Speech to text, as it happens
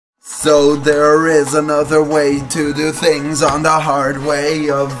So there is another way to do things on the hard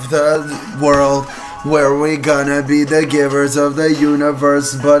way of the world, where we gonna be the givers of the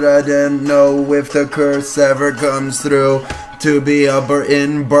universe. But I didn't know if the curse ever comes through to be a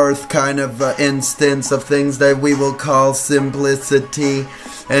in birth kind of instance of things that we will call simplicity,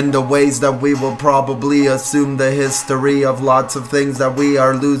 and the ways that we will probably assume the history of lots of things that we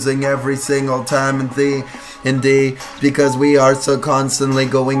are losing every single time indeed, because we are so constantly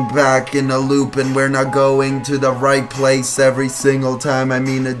going back in a loop and we're not going to the right place every single time. I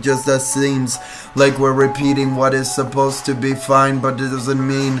mean, it just seems like we're repeating what is supposed to be fine, but it doesn't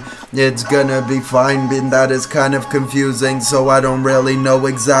mean it's gonna be fine, and that is kind of confusing. So I don't really know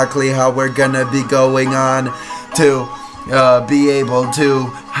exactly how we're gonna be going on to be able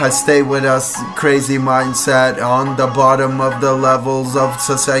to stay with us crazy mindset on the bottom of the levels of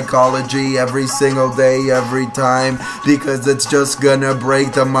psychology every single day, every time, because it's just gonna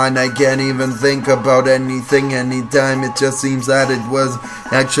break the mind. I can't even think about anything anytime. It just seems that it was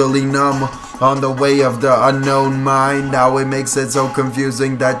actually numb on the way of the unknown mind. Now it makes it so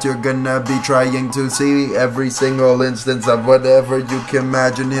confusing that you're gonna be trying to see every single instance of whatever you can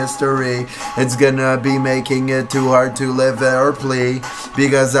imagine history. It's gonna be making it too hard to live or plea,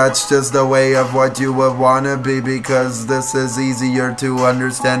 because that's just the way of what you would wanna be, because this is easier to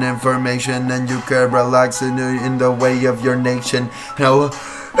understand information and you can relax in the way of your nation. Now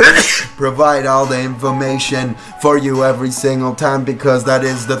provide all the information for you every single time, because that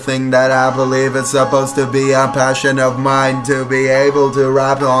is the thing that I believe is supposed to be a passion of mine, to be able to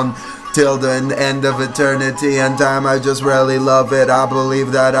rap on till the end of eternity and time. I just really love it. I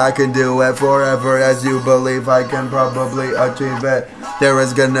believe that I can do it forever, as you believe I can probably achieve it. There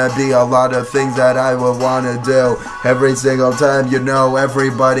is gonna be a lot of things that I would wanna do every single time. You know,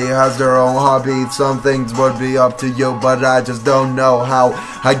 everybody has their own hobby. Some things would be up to you, but I just don't know how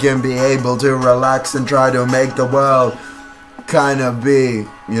I can be able to relax and try to make the world kind of be,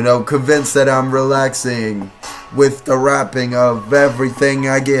 you know, convinced that I'm relaxing with the rapping of everything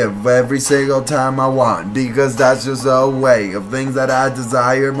I give every single time I want, because that's just a way of things that I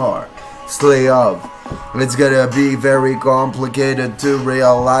desire more of. It's gonna be very complicated to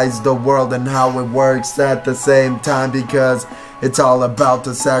realize the world and how it works at the same time, because it's all about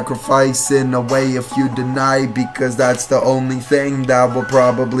the sacrifice in a way if you deny, because that's the only thing that will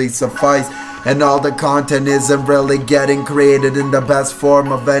probably suffice. And all the content isn't really getting created in the best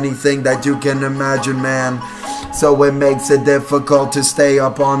form of anything that you can imagine, man. So it makes it difficult to stay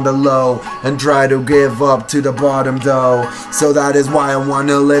up on the low and try to give up to the bottom though. So that is why I want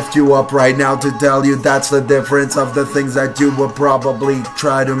to lift you up right now, to tell you that's the difference of the things that you will probably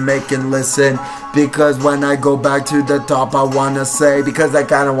try to make and listen. Because when I go back to the top, I want to say, because I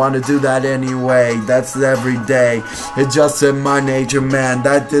kind of want to do that anyway. That's every day. It's just in my nature, man.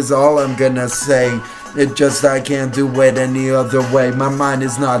 That is all I'm gonna say. It just, I can't do it any other way. My mind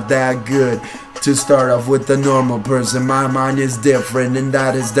is not that good to start off with the normal person. My mind is different, and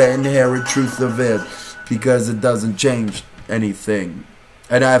that is the inherent truth of it, because it doesn't change anything.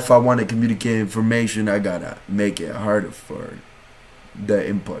 And if I want to communicate information, I gotta make it harder for the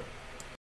input.